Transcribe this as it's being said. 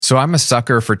So I'm a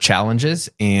sucker for challenges,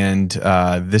 and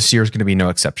this year is going to be no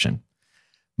exception.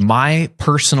 My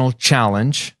personal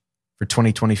challenge for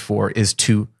 2024 is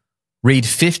to read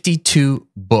 52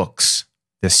 books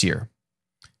this year.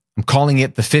 I'm calling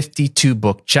it the 52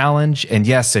 book challenge. And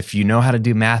yes, if you know how to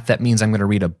do math, that means I'm going to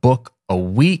read a book a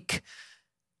week.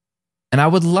 And I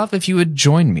would love if you would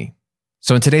join me.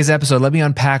 So in today's episode, let me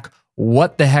unpack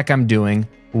what the heck I'm doing,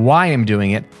 why I'm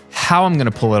doing it, how I'm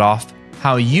going to pull it off,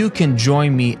 how you can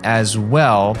join me as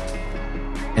well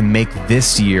and make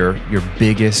this year your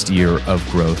biggest year of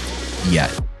growth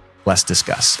yet. Let's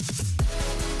discuss.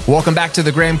 Welcome back to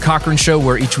the Graham Cochran Show,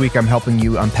 where each week I'm helping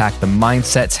you unpack the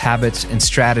mindsets, habits, and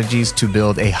strategies to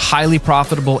build a highly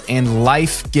profitable and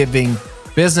life-giving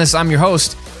business. I'm your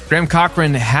host, Graham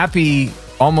Cochran. Happy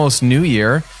almost New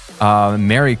Year.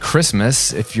 Merry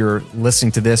Christmas. If you're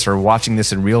listening to this or watching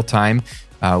this in real time,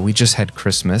 we just had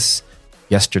Christmas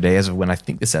yesterday as of when I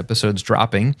think this episode's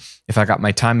dropping, if I got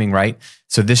my timing right.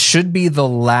 So this should be the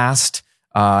last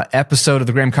episode of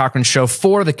the Graham Cochran Show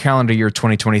for the calendar year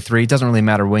 2023. It doesn't really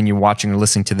matter when you're watching or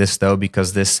listening to this, though,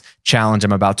 because this challenge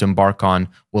I'm about to embark on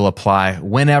will apply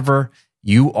whenever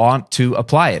you want to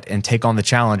apply it and take on the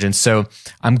challenge. And so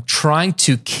I'm trying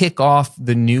to kick off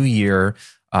the new year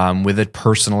with a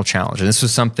personal challenge. And this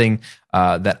was something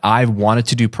that I wanted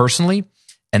to do personally.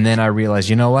 And then I realized,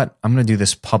 you know what? I'm going to do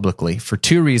this publicly for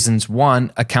two reasons.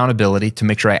 One, accountability to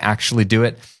make sure I actually do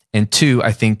it. And two,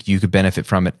 I think you could benefit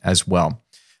from it as well.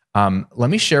 Let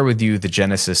me share with you the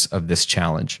genesis of this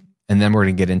challenge. And then we're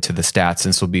going to get into the stats.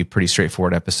 And this will be a pretty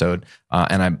straightforward episode.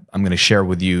 And I'm going to share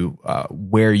with you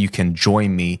where you can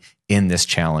join me in this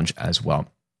challenge as well.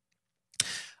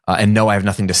 And no, I have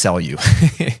nothing to sell you.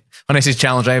 When I say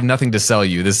challenge, I have nothing to sell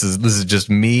you. This is just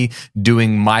me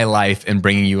doing my life and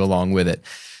bringing you along with it.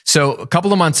 So a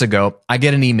couple of months ago, I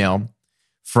get an email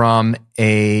from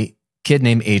a kid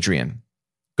named Adrian.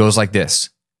 Goes like this.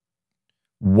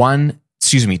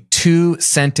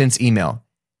 2-sentence email.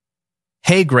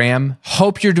 Hey, Graham,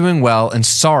 hope you're doing well and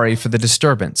sorry for the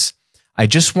disturbance. I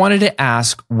just wanted to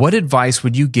ask, what advice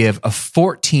would you give a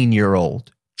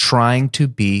 14-year-old trying to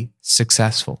be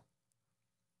successful?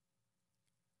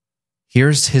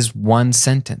 Here's his one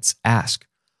sentence. Ask,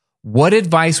 what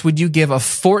advice would you give a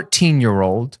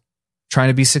 14-year-old trying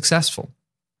to be successful?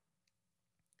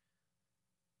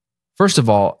 First of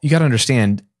all, you got to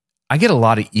understand, I get a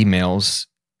lot of emails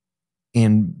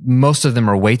and most of them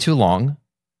are way too long.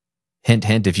 Hint,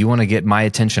 hint, if you want to get my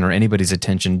attention or anybody's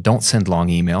attention, don't send long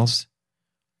emails.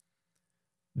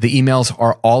 The emails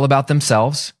are all about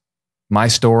themselves, my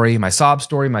story, my sob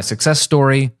story, my success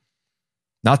story,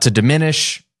 not to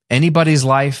diminish anybody's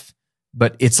life,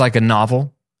 but it's like a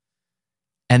novel.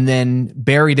 And then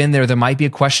buried in there might be a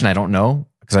question I don't know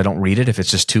because I don't read it if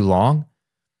it's just too long.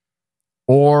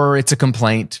 Or it's a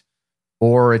complaint,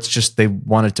 or it's just they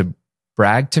wanted to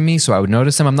brag to me, so I would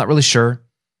notice them. I'm not really sure.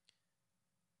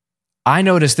 I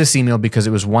noticed this email because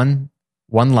it was one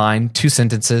line, 2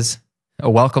 sentences, a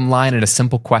welcome line, and a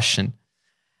simple question.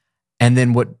 And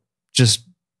then what just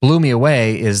blew me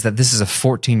away is that this is a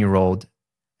 14-year-old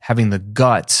having the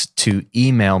guts to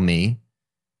email me,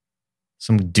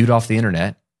 some dude off the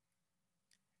internet,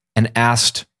 and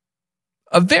asked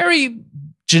a very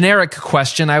generic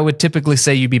question. I would typically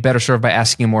say you'd be better served by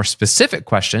asking a more specific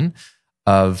question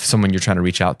of someone you're trying to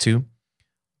reach out to.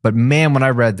 But man, when I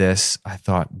read this, I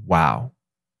thought, wow,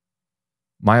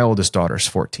 my oldest daughter is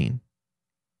 14.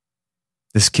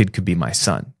 This kid could be my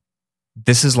son.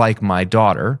 This is like my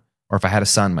daughter, or if I had a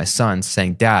son, my son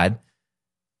saying, Dad,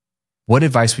 what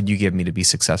advice would you give me to be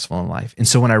successful in life? And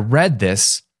so when I read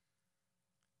this,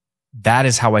 that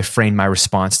is how I framed my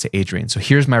response to Adrian. So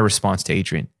here's my response to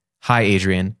Adrian. Hi,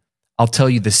 Adrian. I'll tell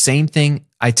you the same thing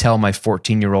I tell my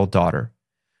 14-year-old daughter.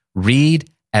 Read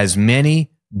as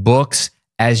many books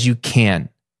as you can.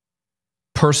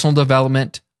 Personal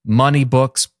development, money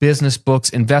books, business books,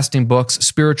 investing books,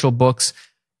 spiritual books.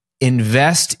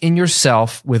 Invest in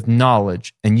yourself with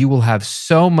knowledge, and you will have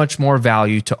so much more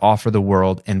value to offer the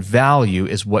world, and value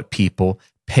is what people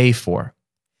pay for.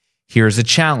 Here's a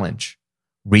challenge.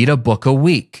 Read a book a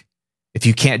week. If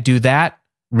you can't do that,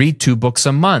 read 2 books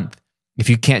a month. If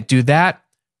you can't do that,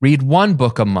 read 1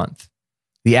 book a month.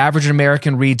 The average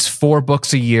American reads 4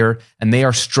 books a year, and they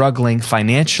are struggling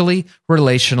financially,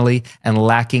 relationally, and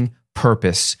lacking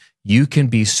purpose. You can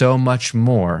be so much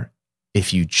more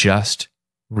if you just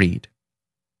read.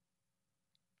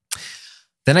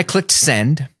 Then I clicked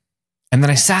send, and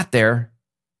then I sat there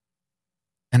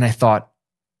and I thought,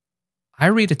 I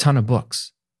read a ton of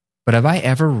books, but have I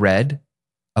ever read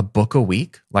a book a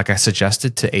week like I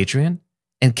suggested to Adrian?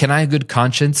 And can I in good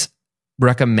conscience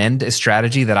recommend a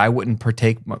strategy that I wouldn't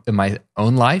partake of in my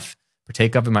own life.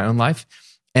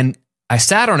 And I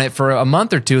sat on it for a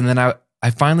month or two, and then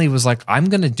I finally was like, I'm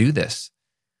going to do this.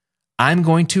 I'm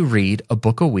going to read a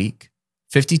book a week,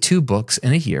 52 books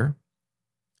in a year,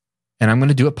 and I'm going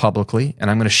to do it publicly,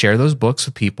 and I'm going to share those books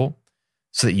with people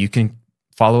so that you can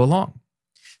follow along.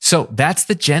 So that's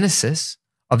the genesis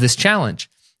of this challenge.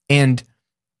 And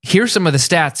here's some of the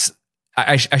stats.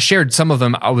 I shared some of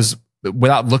them.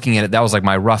 Without looking at it, that was like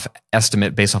my rough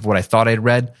estimate based off what I thought I'd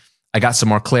read. I got some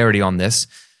more clarity on this.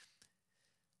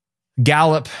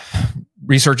 Gallup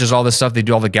researches all this stuff. They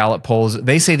do all the Gallup polls.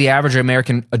 They say the average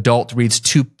American adult reads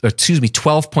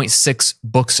 12.6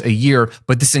 books a year,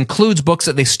 but this includes books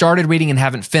that they started reading and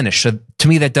haven't finished. So to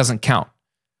me, that doesn't count.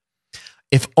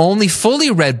 If only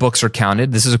fully read books are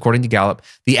counted, this is according to Gallup,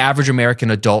 the average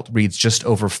American adult reads just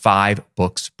over 5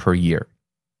 books per year.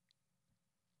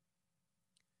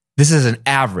 This is an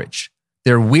average.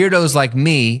 There are weirdos like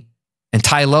me and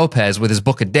Ty Lopez with his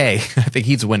book a day. I think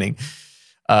he's winning.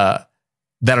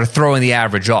 That are throwing the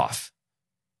average off.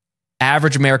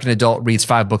 Average American adult reads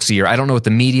 5 books a year. I don't know what the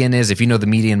median is. If you know the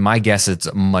median, my guess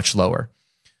it's much lower.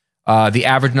 The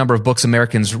average number of books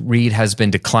Americans read has been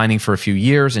declining for a few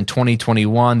years. In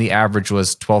 2021, the average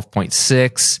was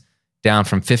 12.6, down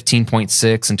from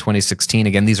 15.6 in 2016.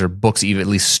 Again, these are books that you've at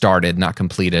least started, not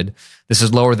completed. This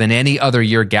is lower than any other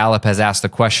year Gallup has asked the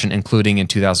question, including in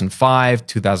 2005,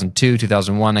 2002,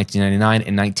 2001, 1999,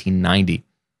 and 1990.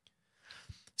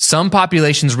 Some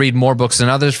populations read more books than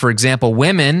others. For example,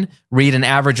 women read an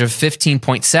average of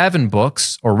 15.7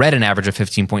 books, or read an average of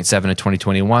 15.7 in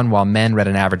 2021, while men read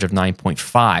an average of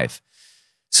 9.5.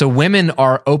 So women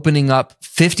are opening up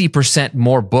 50%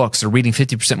 more books, or reading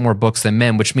 50% more books than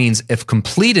men, which means if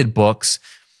completed books,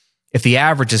 if the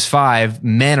average is 5,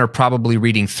 men are probably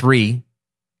reading 3,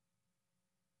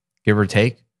 give or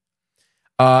take.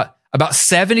 About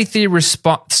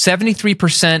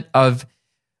 73% of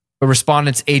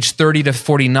respondents aged 30 to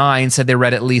 49 said they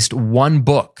read at least 1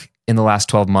 book in the last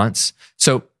 12 months.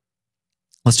 So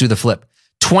let's do the flip.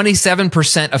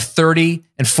 27% of 30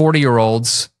 and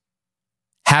 40-year-olds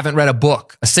haven't read a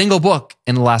single book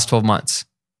in the last 12 months.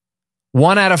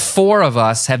 1 out of 4 of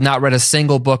us have not read a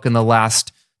single book in the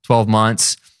last 12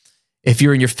 months. If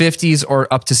you're in your 50s or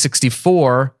up to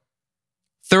 64,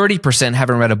 30%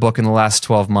 haven't read a book in the last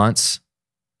 12 months.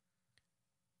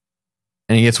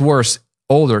 And it gets worse.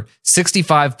 Older,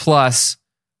 65 plus,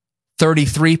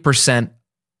 33%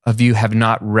 of you have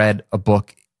not read a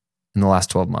book in the last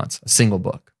 12 months, a single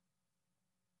book.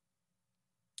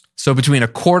 So between a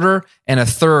quarter and a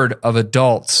third of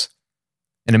adults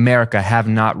in America have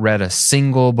not read a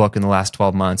single book in the last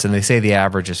 12 months, and they say the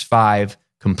average is 5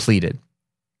 completed.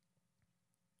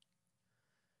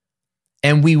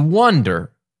 And we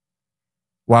wonder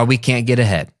why we can't get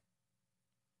ahead.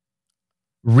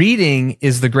 Reading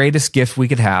is the greatest gift we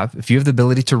could have. If you have the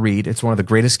ability to read, it's one of the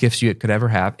greatest gifts you could ever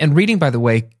have. And reading, by the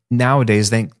way, nowadays,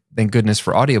 thank goodness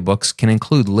for audiobooks, can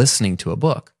include listening to a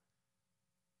book.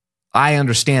 I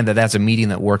understand that that's a medium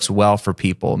that works well for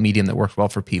people,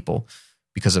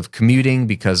 because of commuting,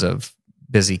 because of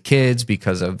busy kids,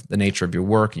 because of the nature of your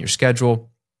work and your schedule.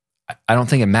 I don't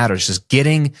think it matters. Just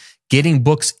getting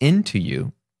books into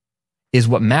you is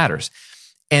what matters.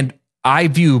 And I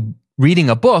view reading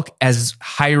a book as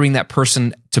hiring that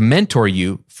person to mentor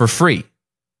you for free,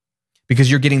 because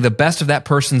you're getting the best of that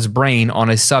person's brain on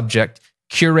a subject,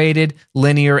 curated,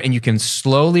 linear, and you can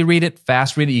slowly read it,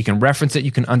 fast read it, you can reference it,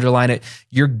 you can underline it.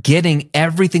 You're getting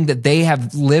everything that they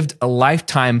have lived a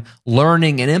lifetime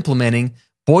learning and implementing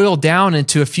boiled down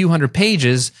into a few hundred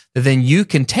pages that then you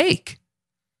can take.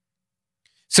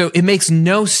 So it makes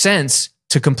no sense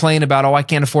to complain about, I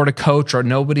can't afford a coach, or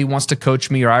nobody wants to coach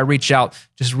me, or I reach out.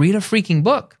 Just read a freaking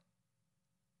book.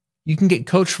 You can get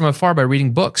coached from afar by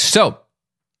reading books. So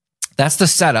that's the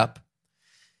setup.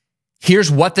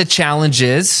 Here's what the challenge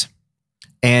is,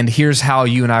 and here's how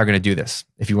you and I are going to do this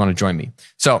if you want to join me.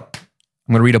 So I'm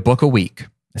going to read a book a week.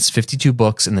 That's 52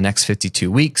 books in the next 52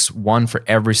 weeks, 1 for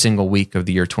every single week of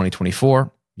the year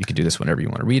 2024. You can do this whenever you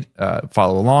want to read,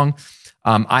 follow along.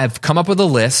 I've come up with a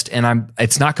list, and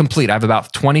it's not complete. I have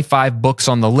about 25 books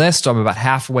on the list, so I'm about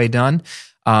halfway done.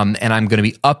 And I'm going to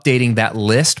be updating that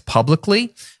list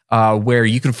publicly, where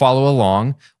you can follow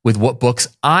along with what books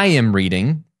I am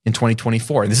reading in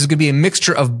 2024. And this is going to be a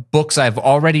mixture of books I've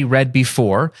already read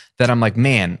before that I'm like,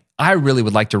 man, I really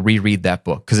would like to reread that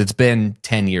book because it's been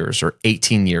 10 years or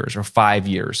 18 years or 5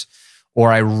 years.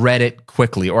 Or I read it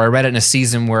quickly, or I read it in a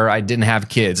season where I didn't have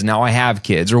kids. Now I have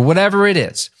kids, or whatever it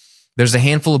is. There's a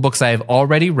handful of books I have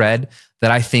already read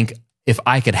that I think if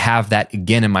I could have that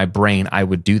again in my brain, I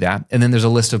would do that. And then there's a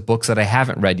list of books that I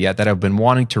haven't read yet that I've been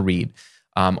wanting to read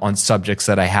on subjects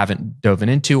that I haven't dove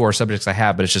into, or subjects I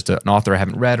have, but it's just an author I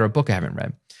haven't read or a book I haven't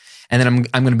read. And then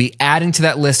I'm going to be adding to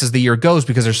that list as the year goes,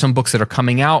 because there's some books that are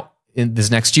coming out in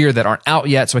this next year that aren't out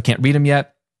yet, so I can't read them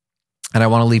yet. And I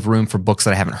want to leave room for books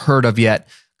that I haven't heard of yet,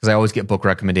 because I always get book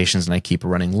recommendations and I keep a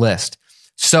running list.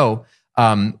 So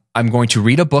I'm going to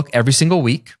read a book every single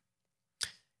week.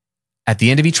 At the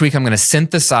end of each week, I'm going to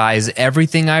synthesize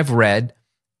everything I've read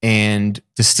and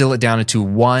distill it down into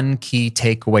one key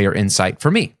takeaway or insight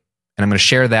for me. And I'm going to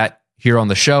share that here on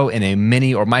the show in a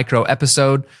mini or micro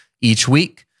episode each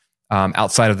week,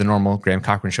 outside of the normal Graham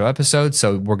Cochran Show episode.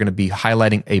 So we're going to be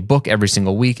highlighting a book every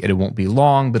single week, and it won't be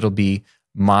long, but it'll be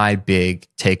my big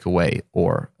takeaway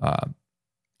or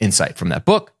insight from that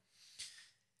book.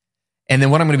 And then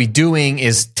what I'm going to be doing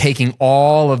is taking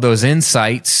all of those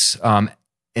insights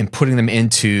and putting them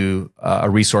into a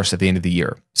resource at the end of the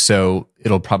year. So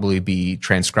it'll probably be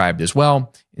transcribed as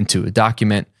well into a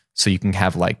document, so you can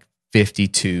have like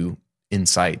 52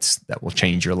 insights that will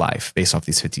change your life based off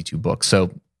these 52 books.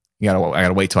 So I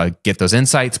gotta wait till I get those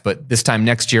insights, but this time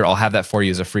next year, I'll have that for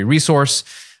you as a free resource.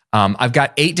 I've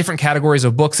got 8 different categories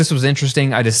of books. This was interesting.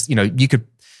 There's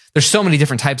so many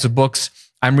different types of books.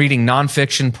 I'm reading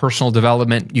nonfiction, personal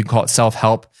development. You can call it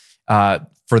self-help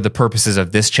for the purposes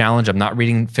of this challenge. I'm not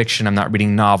reading fiction. I'm not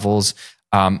reading novels.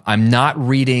 I'm not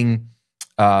reading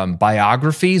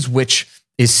biographies, which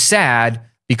is sad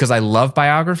because I love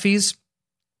biographies,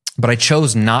 but I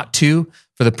chose not to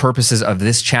for the purposes of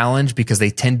this challenge because they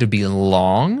tend to be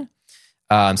long,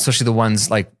 especially the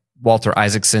ones like Walter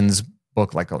Isaacson's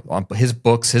book, like on his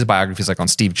biographies, like on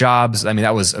Steve Jobs. I mean,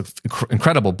 that was an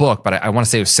incredible book, but I want to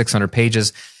say it was 600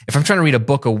 pages. If I'm trying to read a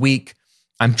book a week,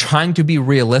 I'm trying to be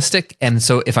realistic. And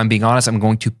so if I'm being honest, I'm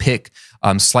going to pick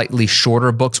slightly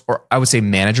shorter books, or I would say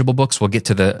manageable books. We'll get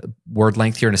to the word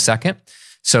length here in a second.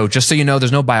 So just so you know,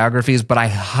 there's no biographies, but I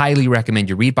highly recommend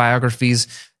you read biographies,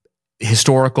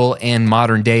 historical and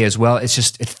modern day as well. It's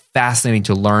fascinating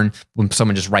to learn when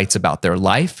someone just writes about their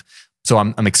life. So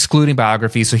I'm excluding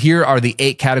biographies. So here are the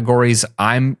 8 categories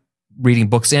I'm reading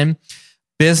books in.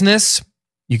 Business.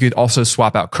 You could also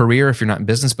swap out career if you're not in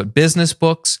business, but business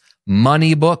books,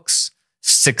 money books,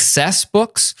 success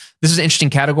books. This is an interesting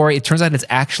category. It turns out it's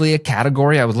actually a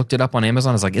category. I looked it up on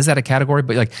Amazon. I was like, is that a category?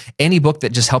 But like any book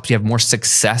that just helps you have more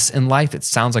success in life. It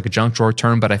sounds like a junk drawer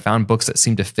term, but I found books that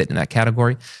seem to fit in that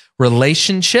category.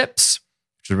 Relationships,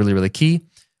 which is really, really key.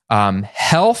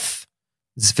 Health.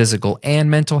 This is physical and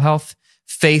mental health.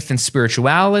 Faith and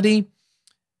spirituality.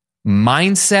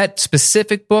 Mindset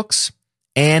specific books.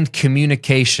 And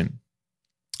communication.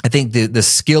 I think the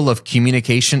skill of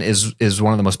communication is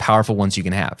one of the most powerful ones you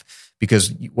can have,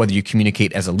 because whether you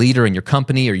communicate as a leader in your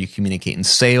company, or you communicate in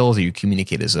sales, or you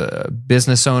communicate as a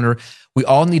business owner, we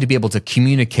all need to be able to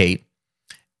communicate,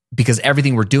 because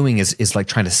everything we're doing is like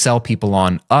trying to sell people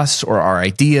on us or our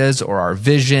ideas or our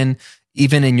vision.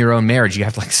 Even in your own marriage, you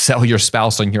have to like sell your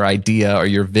spouse on your idea or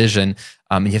your vision.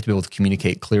 And you have to be able to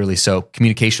communicate clearly. So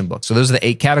communication books. So those are the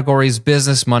 8 categories: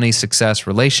 business, money, success,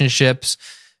 relationships,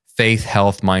 faith,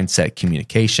 health, mindset,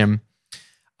 communication.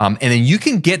 And then you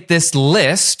can get this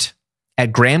list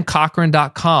at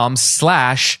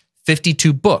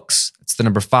grahamcochran.com/52books. It's the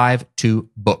number 52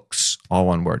 books, all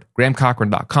one word.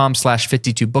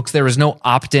 grahamcochran.com/52 books. There is no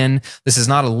opt-in. This is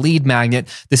not a lead magnet.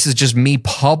 This is just me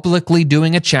publicly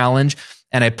doing a challenge.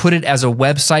 And I put it as a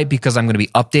website because I'm going to be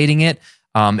updating it.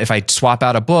 If I swap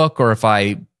out a book, or if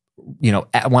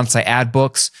once I add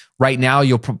books, right now,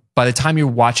 by the time you're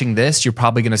watching this, you're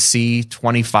probably going to see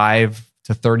 25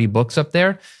 to 30 books up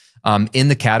there in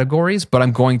the categories, but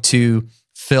I'm going to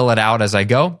fill it out as I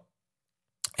go.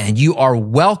 And you are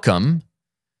welcome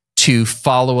to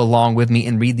follow along with me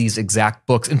and read these exact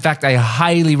books. In fact, I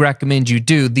highly recommend you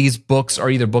do. These books are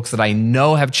either books that I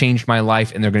know have changed my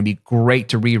life and they're going to be great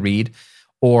to reread,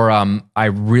 or I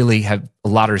really have a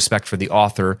lot of respect for the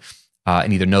author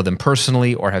and either know them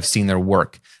personally or have seen their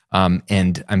work.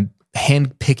 And I'm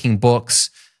handpicking books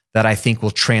that I think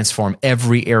will transform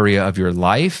every area of your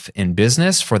life and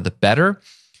business for the better.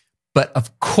 But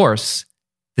of course,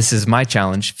 this is my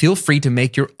challenge. Feel free to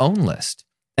make your own list.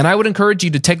 And I would encourage you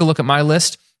to take a look at my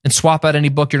list and swap out any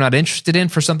book you're not interested in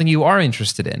for something you are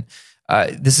interested in.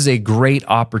 This is a great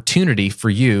opportunity for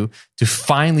you to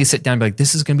finally sit down and be like,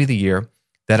 this is going to be the year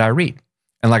that I read.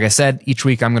 And like I said, each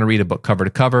week I'm going to read a book cover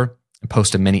to cover and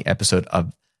post a mini episode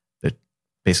of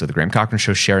basically the Graham Cochran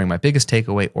Show, sharing my biggest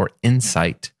takeaway or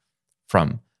insight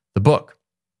from the book.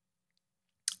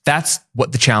 That's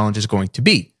what the challenge is going to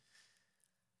be.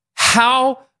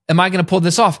 How am I going to pull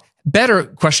this off? Better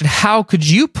question, how could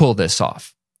you pull this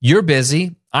off? You're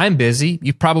busy. I'm busy.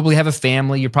 You probably have a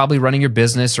family. You're probably running your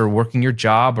business or working your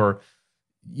job, or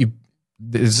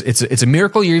it's a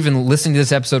miracle you're even listening to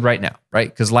this episode right now, right?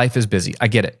 Because life is busy. I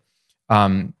get it.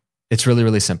 It's really,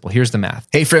 really simple. Here's the math.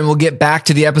 Hey, friend, we'll get back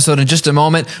to the episode in just a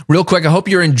moment. Real quick, I hope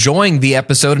you're enjoying the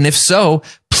episode. And if so,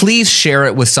 please share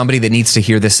it with somebody that needs to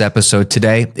hear this episode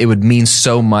today. It would mean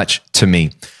so much to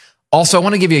me. Also, I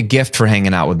want to give you a gift for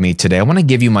hanging out with me today. I want to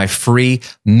give you my free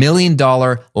 $1 million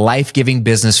life-giving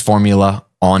business formula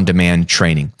on-demand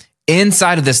training.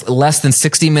 Inside of this less than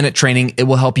 60-minute training, it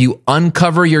will help you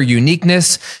uncover your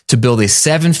uniqueness to build a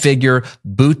 7-figure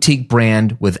boutique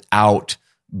brand without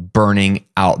burning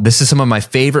out. This is some of my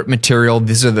favorite material.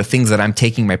 These are the things that I'm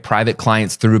taking my private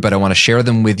clients through, but I want to share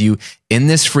them with you in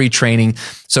this free training.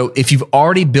 So if you've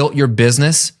already built your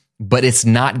business, but it's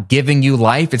not giving you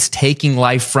life, it's taking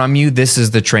life from you, this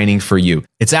is the training for you.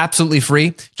 It's absolutely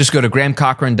free. Just go to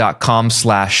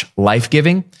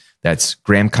grahamcochrane.com/lifegiving. That's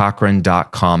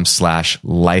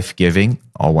grahamcochrane.com/lifegiving,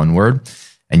 all one word.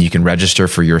 And you can register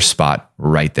for your spot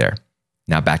right there.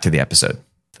 Now back to the episode.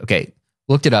 Okay,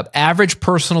 looked it up. Average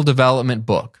personal development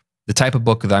book, the type of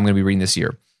book that I'm going to be reading this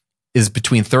year, is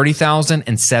between 30,000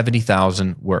 and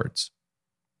 70,000 words.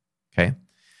 Okay.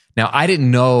 Now, I didn't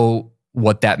know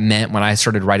what that meant when I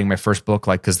started writing my first book,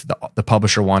 like, because the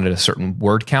publisher wanted a certain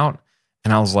word count.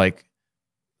 And I was like,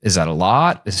 is that a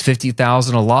lot? Is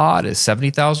 50,000 a lot? Is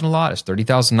 70,000 a lot? Is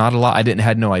 30,000 not a lot? I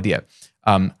had no idea.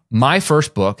 My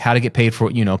first book, How to Get Paid for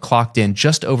What You Know, clocked in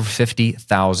just over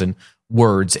 50,000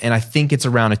 words. And I think it's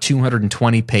around a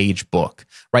 220-page book,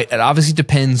 right? It obviously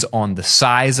depends on the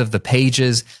size of the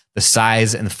pages, the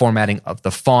size and the formatting of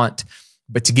the font.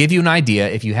 But to give you an idea,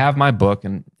 if you have my book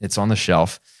and it's on the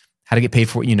shelf, How to Get Paid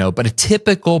for What You Know, but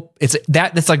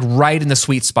that's like right in the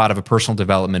sweet spot of a personal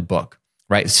development book,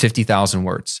 right? It's 50,000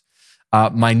 words.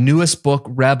 My newest book,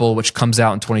 Rebel, which comes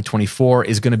out in 2024,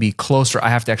 is going to be closer. I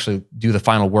have to actually do the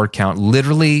final word count.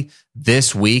 Literally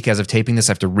this week, as of taping this,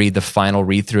 I have to read the final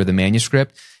read through of the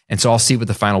manuscript. And so I'll see what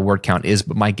the final word count is,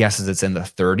 but my guess is it's in the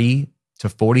 30 to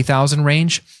 40,000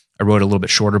 range. I wrote a little bit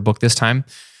shorter book this time.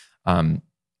 But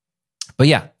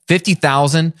yeah,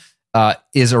 50,000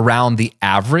 is around the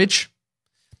average.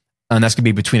 And that's going to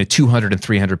be between a 200 and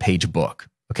 300 page book.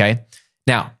 Okay.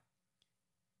 Now,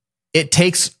 it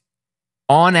takes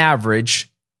on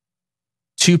average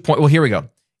here we go.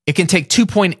 It can take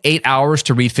 2.8 hours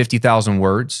to read 50,000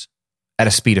 words at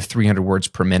a speed of 300 words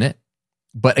per minute.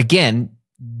 But again,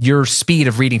 your speed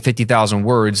of reading 50,000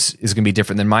 words is going to be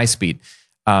different than my speed.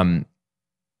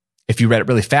 If you read it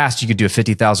really fast, you could do a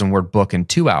 50,000 word book in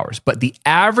 2 hours. But the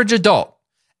average adult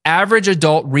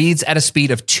reads at a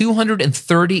speed of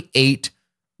 238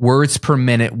 words per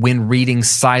minute when reading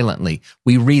silently.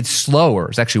 We read slower.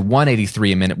 It's actually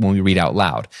 183 a minute when we read out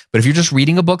loud. But if you're just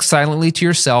reading a book silently to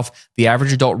yourself, the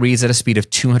average adult reads at a speed of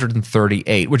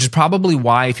 238, which is probably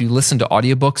why if you listen to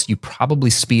audiobooks, you probably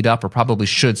speed up or probably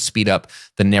should speed up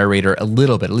the narrator a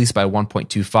little bit, at least by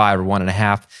 1.25 or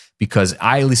 1.5, because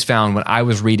I at least found when I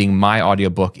was reading my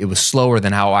audiobook, it was slower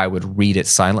than how I would read it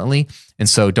silently. And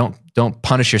so don't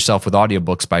punish yourself with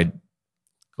audiobooks by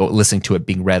listening to it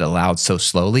being read aloud so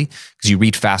slowly, because you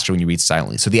read faster when you read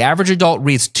silently. So the average adult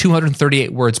reads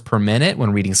 238 words per minute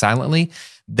when reading silently.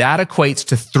 That equates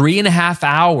to 3.5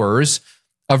 hours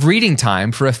of reading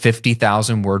time for a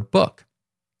 50,000 word book.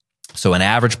 So an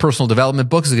average personal development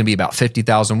book is going to be about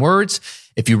 50,000 words.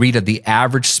 If you read at the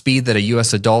average speed that a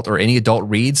US adult or any adult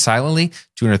reads silently,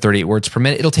 238 words per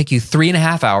minute, it'll take you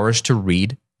 3.5 hours to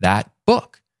read that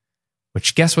book,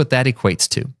 which guess what that equates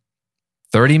to?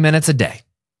 30 minutes a day.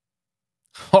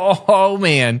 Oh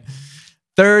man,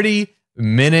 30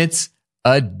 minutes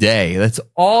a day. That's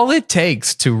all it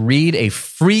takes to read a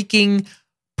freaking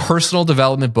personal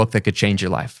development book that could change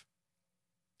your life.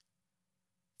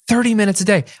 30 minutes a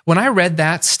day. When I read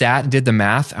that stat and did the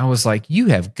math, I was like, you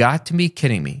have got to be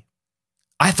kidding me.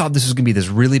 I thought this was going to be this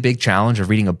really big challenge of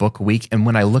reading a book a week. And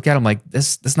when I look at it, I'm like,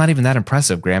 that's not even that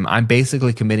impressive, Graham. I'm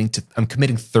basically committing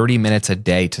 30 minutes a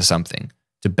day to something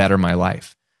to better my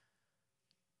life.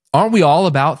 Aren't we all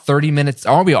about 30 minutes?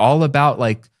 Aren't we all about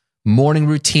like morning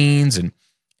routines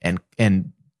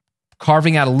and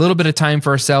carving out a little bit of time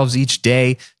for ourselves each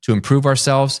day to improve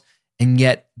ourselves? And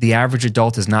yet the average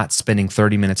adult is not spending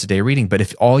 30 minutes a day reading. But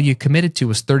if all you committed to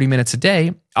was 30 minutes a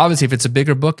day, obviously if it's a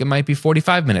bigger book, it might be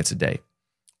 45 minutes a day.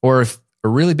 Or if a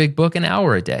really big book, an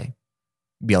hour a day.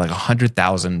 It'd be like a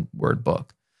 100,000 word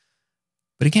book.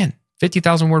 But again,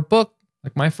 50,000 word book,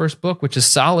 like my first book, which is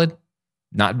solid,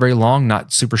 not very long,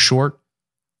 not super short,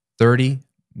 30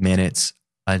 minutes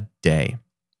a day.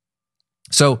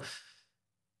 So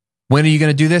When are you going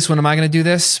to do this? When am I going to do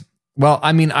this? Well,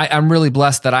 I mean, I'm really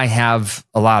blessed that I have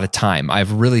a lot of time. I've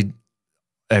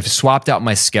swapped out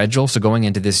my schedule. So going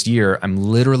into this year, I'm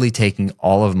literally taking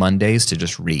all of Mondays to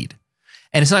just read.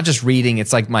 And it's not just reading,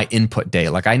 it's like my input day.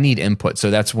 Like I need input. So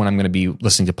that's when I'm going to be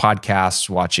listening to podcasts,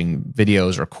 watching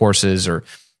videos or courses, or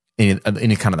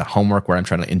any kind of the homework where I'm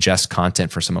trying to ingest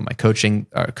content for some of my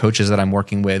coaches that I'm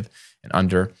working with and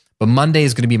under. But Monday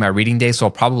is going to be my reading day. So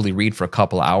I'll probably read for a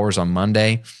couple hours on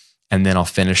Monday, and then I'll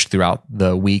finish throughout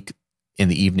the week in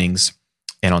the evenings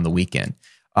and on the weekend.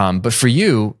 But for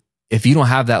you, if you don't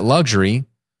have that luxury,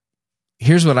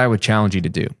 here's what I would challenge you to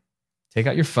do. Take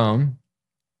out your phone,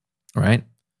 right?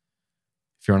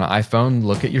 If you're on an iPhone,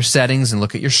 look at your settings and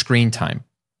look at your screen time.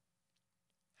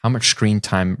 How much screen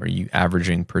time are you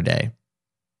averaging per day?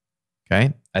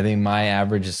 Okay. I think my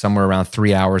average is somewhere around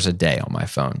 3 hours a day on my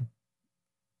phone.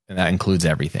 And that includes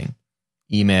everything: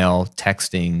 email,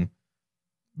 texting,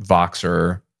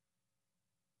 Voxer,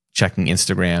 checking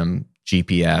Instagram,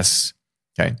 GPS.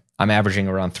 Okay. I'm averaging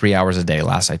around 3 hours a day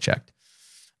last I checked.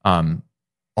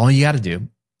 All you got to do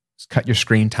is cut your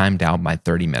screen time down by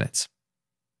 30 minutes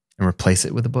and replace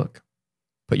it with a book.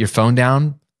 Put your phone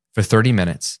down for 30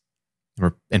 minutes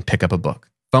and pick up a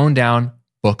book. Phone down,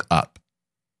 book up.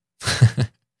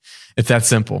 It's that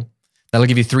simple. That'll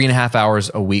give you 3.5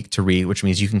 hours a week to read, which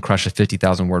means you can crush a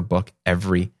 50,000 word book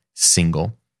every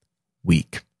single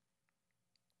week.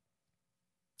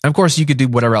 And of course, you could do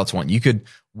whatever else you want. You could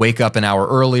wake up an hour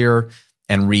earlier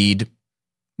and read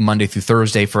Monday through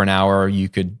Thursday for an hour. You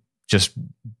could just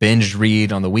binge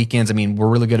read on the weekends. I mean, we're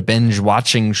really good at binge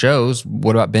watching shows.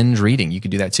 What about binge reading? You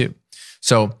could do that too.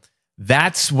 So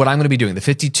that's what I'm going to be doing, the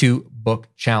 52 book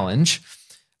challenge.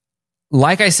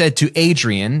 Like I said to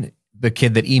Adrian, the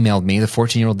kid that emailed me, the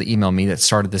 14-year-old that emailed me that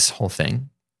started this whole thing,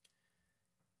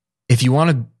 if you want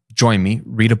to join me,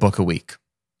 read a book a week.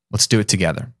 Let's do it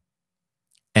together.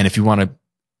 And if you want to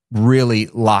really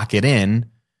lock it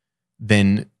in,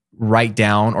 then write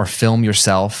down or film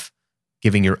yourself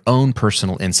giving your own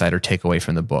personal insight or takeaway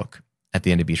from the book at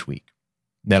the end of each week.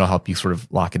 That'll help you sort of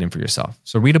lock it in for yourself.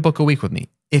 So read a book a week with me.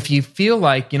 If you feel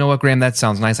like, you know what, Graham, that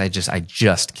sounds nice, I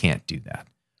just can't do that.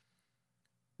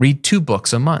 Read 2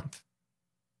 books a month.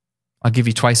 I'll give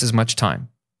you twice as much time.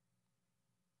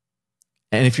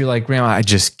 And if you're like, Graham, I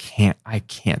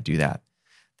can't do that,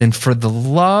 then for the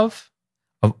love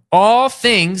of all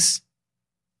things,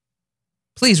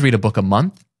 please read a book a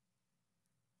month.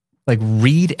 Like,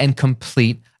 read and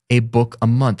complete a book a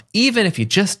month. Even if you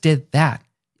just did that,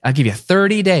 I'll give you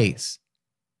 30 days.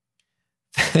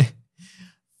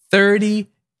 30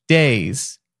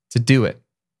 days to do it.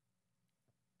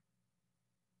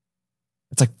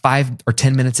 It's like 5 or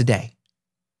 10 minutes a day,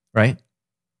 right?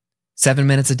 7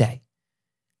 minutes a day.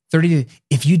 30 days.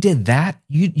 If you did that,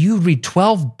 you read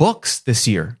 12 books this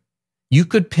year. You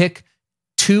could pick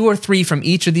 2 or 3 from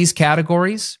each of these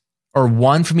categories, or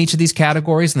 1 from each of these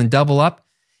categories, and then double up.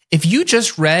 If you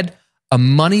just read a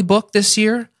money book this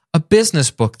year, a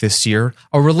business book this year,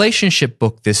 a relationship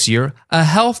book this year, a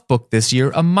health book this year,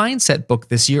 a mindset book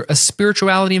this year, a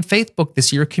spirituality and faith book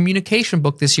this year, a communication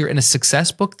book this year, and a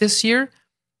success book this year,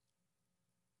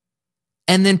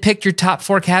 and then pick your top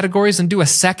 4 categories and do a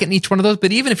second in each one of those.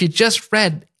 But even if you just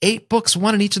read 8 books,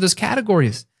 1 in each of those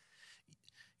categories,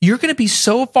 you're going to be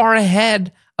so far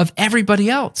ahead of everybody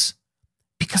else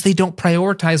because they don't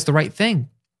prioritize the right thing.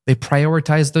 They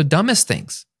prioritize the dumbest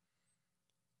things.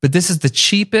 But this is the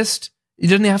cheapest. It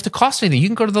doesn't have to cost anything. You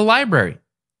can go to the library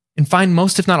and find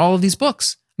most, if not all, of these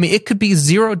books. I mean, it could be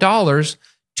 $0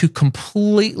 to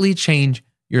completely change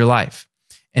your life.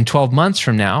 And 12 months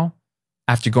from now,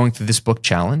 after going through this book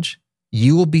challenge,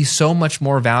 you will be so much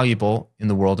more valuable in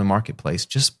the world and marketplace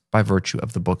just by virtue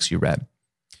of the books you read.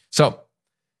 So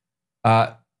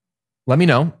let me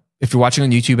know if you're watching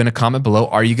on YouTube in a comment below.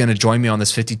 Are you going to join me on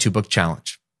this 52 book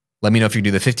challenge? Let me know if you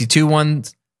do the 52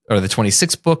 ones or the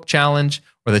 26 book challenge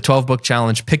or the 12 book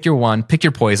challenge. Pick your one, pick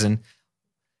your poison,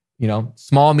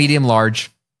 small, medium,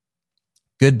 large,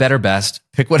 good, better, best.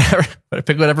 Pick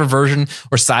whatever version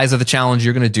or size of the challenge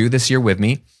you're going to do this year with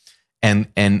me. And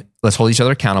let's hold each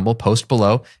other accountable. Post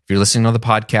below. If you're listening on the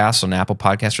podcast on Apple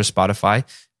Podcasts or Spotify,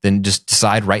 then just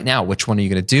decide right now which one are you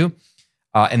going to do.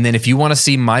 And then if you want to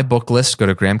see my book list, go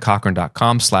to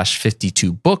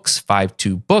grahamcochrane.com/52books,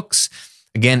 52 books.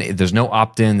 Again, there's no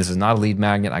opt-in. This is not a lead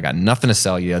magnet. I got nothing to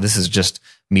sell you. This is just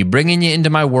me bringing you into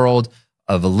my world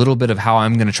of a little bit of how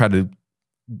I'm going to try to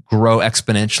grow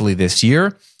exponentially this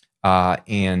year.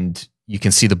 And you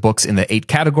can see the books in the 8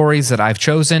 categories that I've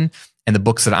chosen and the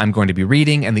books that I'm going to be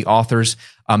reading and the authors.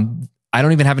 I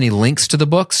don't even have any links to the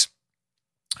books.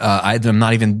 I'm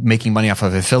not even making money off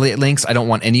of affiliate links. I don't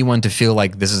want anyone to feel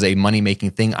like this is a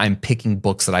money-making thing. I'm picking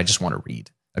books that I just want to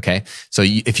read. Okay. So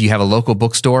if you have a local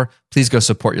bookstore, please go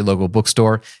support your local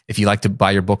bookstore. If you like to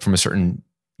buy your book from a certain,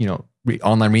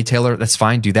 online retailer, that's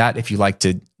fine. Do that. If you like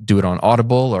to do it on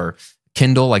Audible or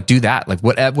Kindle, like do that. Like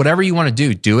whatever you want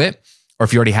to do it. Or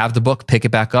if you already have the book, pick it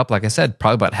back up. Like I said,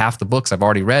 probably about half the books I've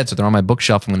already read. So they're on my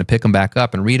bookshelf. I'm going to pick them back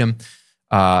up and read them.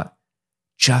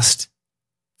 Just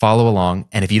follow along.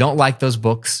 And if you don't like those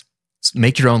books,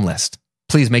 make your own list.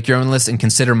 Please make your own list and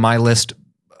consider my list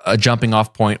a jumping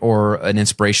off point or an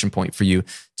inspiration point for you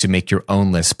to make your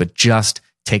own list. But just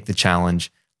take the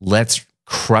challenge. Let's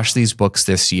crush these books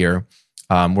this year.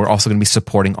 We're also going to be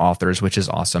supporting authors, which is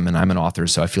awesome. And I'm an author,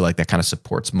 so I feel like that kind of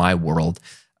supports my world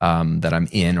that I'm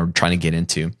in or trying to get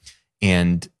into.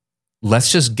 And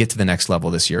let's just get to the next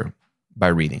level this year by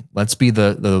reading. Let's be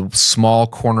the small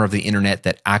corner of the internet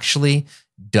that actually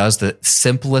does the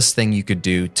simplest thing you could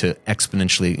do to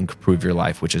exponentially improve your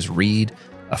life, which is read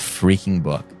a freaking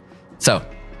book. So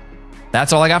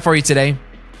that's all I got for you today.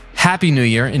 Happy New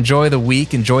Year. Enjoy the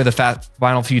week. Enjoy the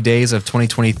final few days of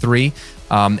 2023.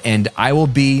 And I will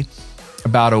be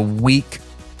about a week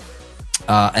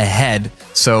ahead.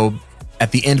 So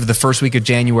at the end of the first week of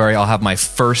January, I'll have my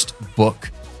first book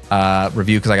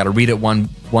review because I got to read it one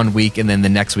week, and then the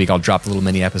next week I'll drop a little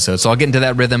mini episode. So I'll get into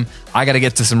that rhythm. I got to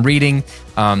get to some reading,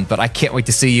 but I can't wait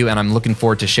to see you, and I'm looking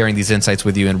forward to sharing these insights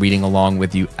with you and reading along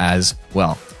with you as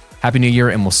well. Happy New Year,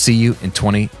 and we'll see you in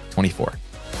 2024.